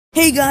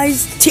Hey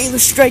guys, Taylor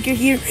Striker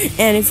here,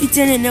 and if you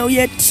didn't know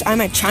yet,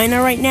 I'm at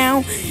China right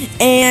now,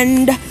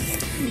 and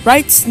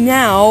right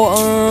now,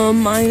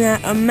 I'm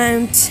at a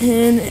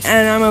mountain,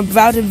 and I'm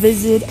about to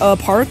visit a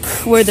park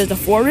where there's a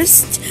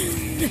forest,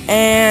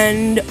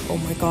 and oh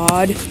my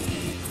god,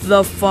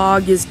 the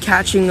fog is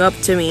catching up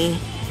to me.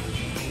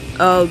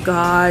 Oh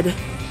god,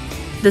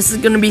 this is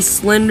gonna be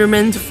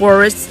Slenderman's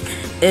forest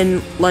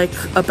in like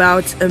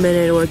about a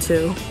minute or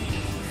two.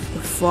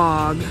 The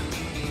fog.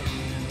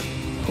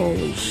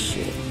 Holy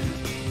shit.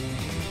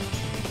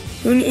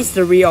 Who needs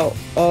to read all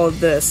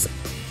of this?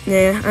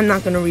 Nah, I'm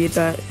not gonna read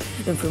that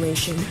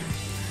information.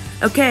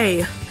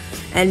 Okay,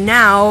 and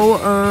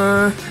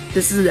now,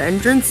 this is the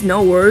entrance,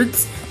 no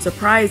words.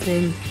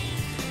 Surprising.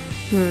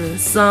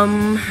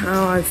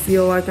 Somehow I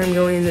feel like I'm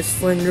going into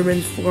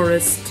Slenderman's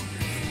forest.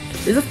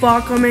 Is a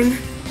fog coming?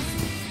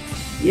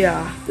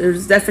 Yeah,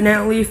 there's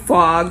definitely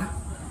fog.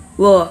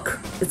 Look,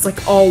 it's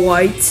like all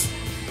white.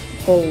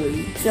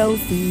 Holy.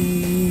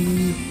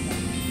 Selfie.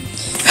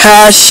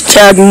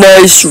 Hashtag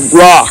nice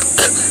rock.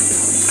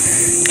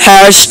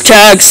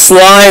 Hashtag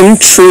slime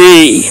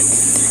tree.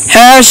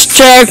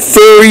 Hashtag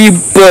furry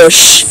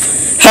bush.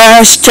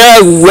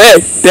 Hashtag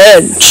wet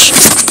bench.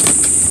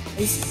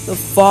 The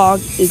fog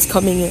is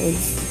coming in.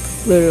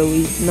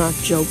 Literally, not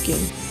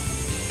joking.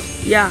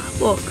 Yeah,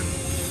 look.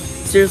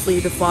 Seriously,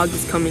 the fog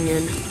is coming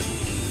in.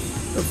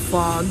 The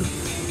fog.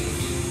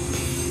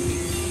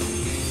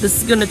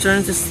 This is gonna turn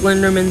into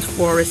Slenderman's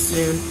forest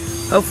soon.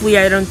 Hopefully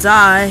I don't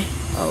die.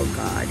 Oh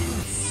god.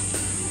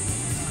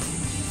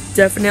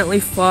 Definitely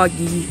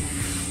foggy.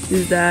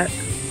 Is that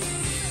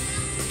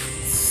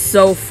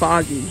so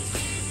foggy?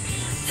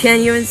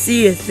 Can't even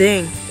see a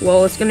thing.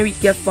 Well, it's gonna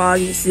get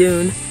foggy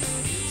soon.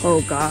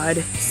 Oh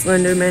god.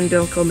 Slenderman,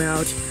 don't come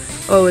out.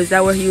 Oh, is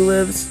that where he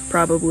lives?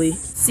 Probably.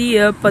 See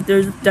ya, but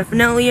there's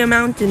definitely a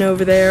mountain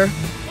over there.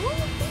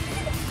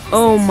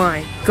 Oh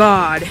my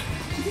god.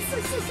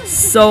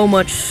 So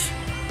much.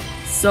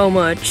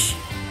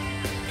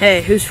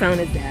 Hey, whose phone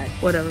is that?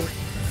 Whatever.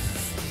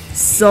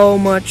 So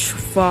much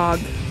fog.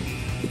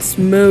 It's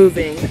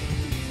moving.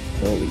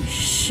 Holy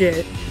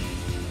shit.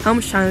 How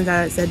much times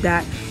have I said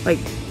that? Like,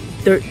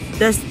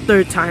 that's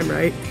third time,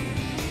 right?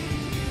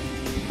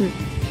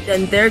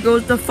 Then there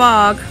goes the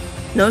fog.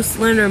 No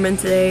Slenderman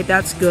today.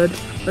 That's good.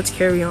 Let's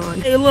carry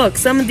on. Hey, look.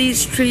 Some of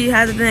these trees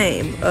have a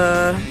name.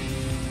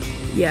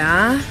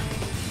 Yeah.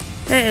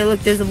 Hey, look.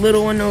 There's a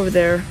little one over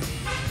there.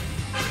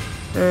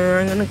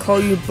 I'm gonna call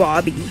you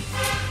Bobby.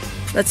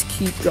 Let's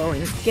keep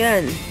going.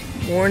 Again,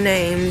 more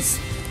names.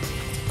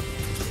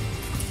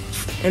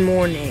 And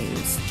more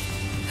names.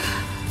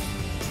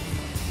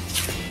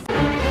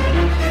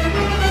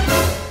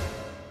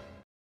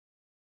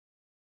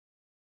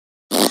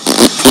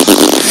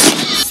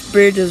 This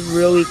bridge is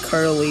really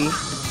curly.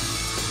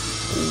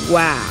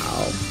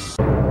 Wow.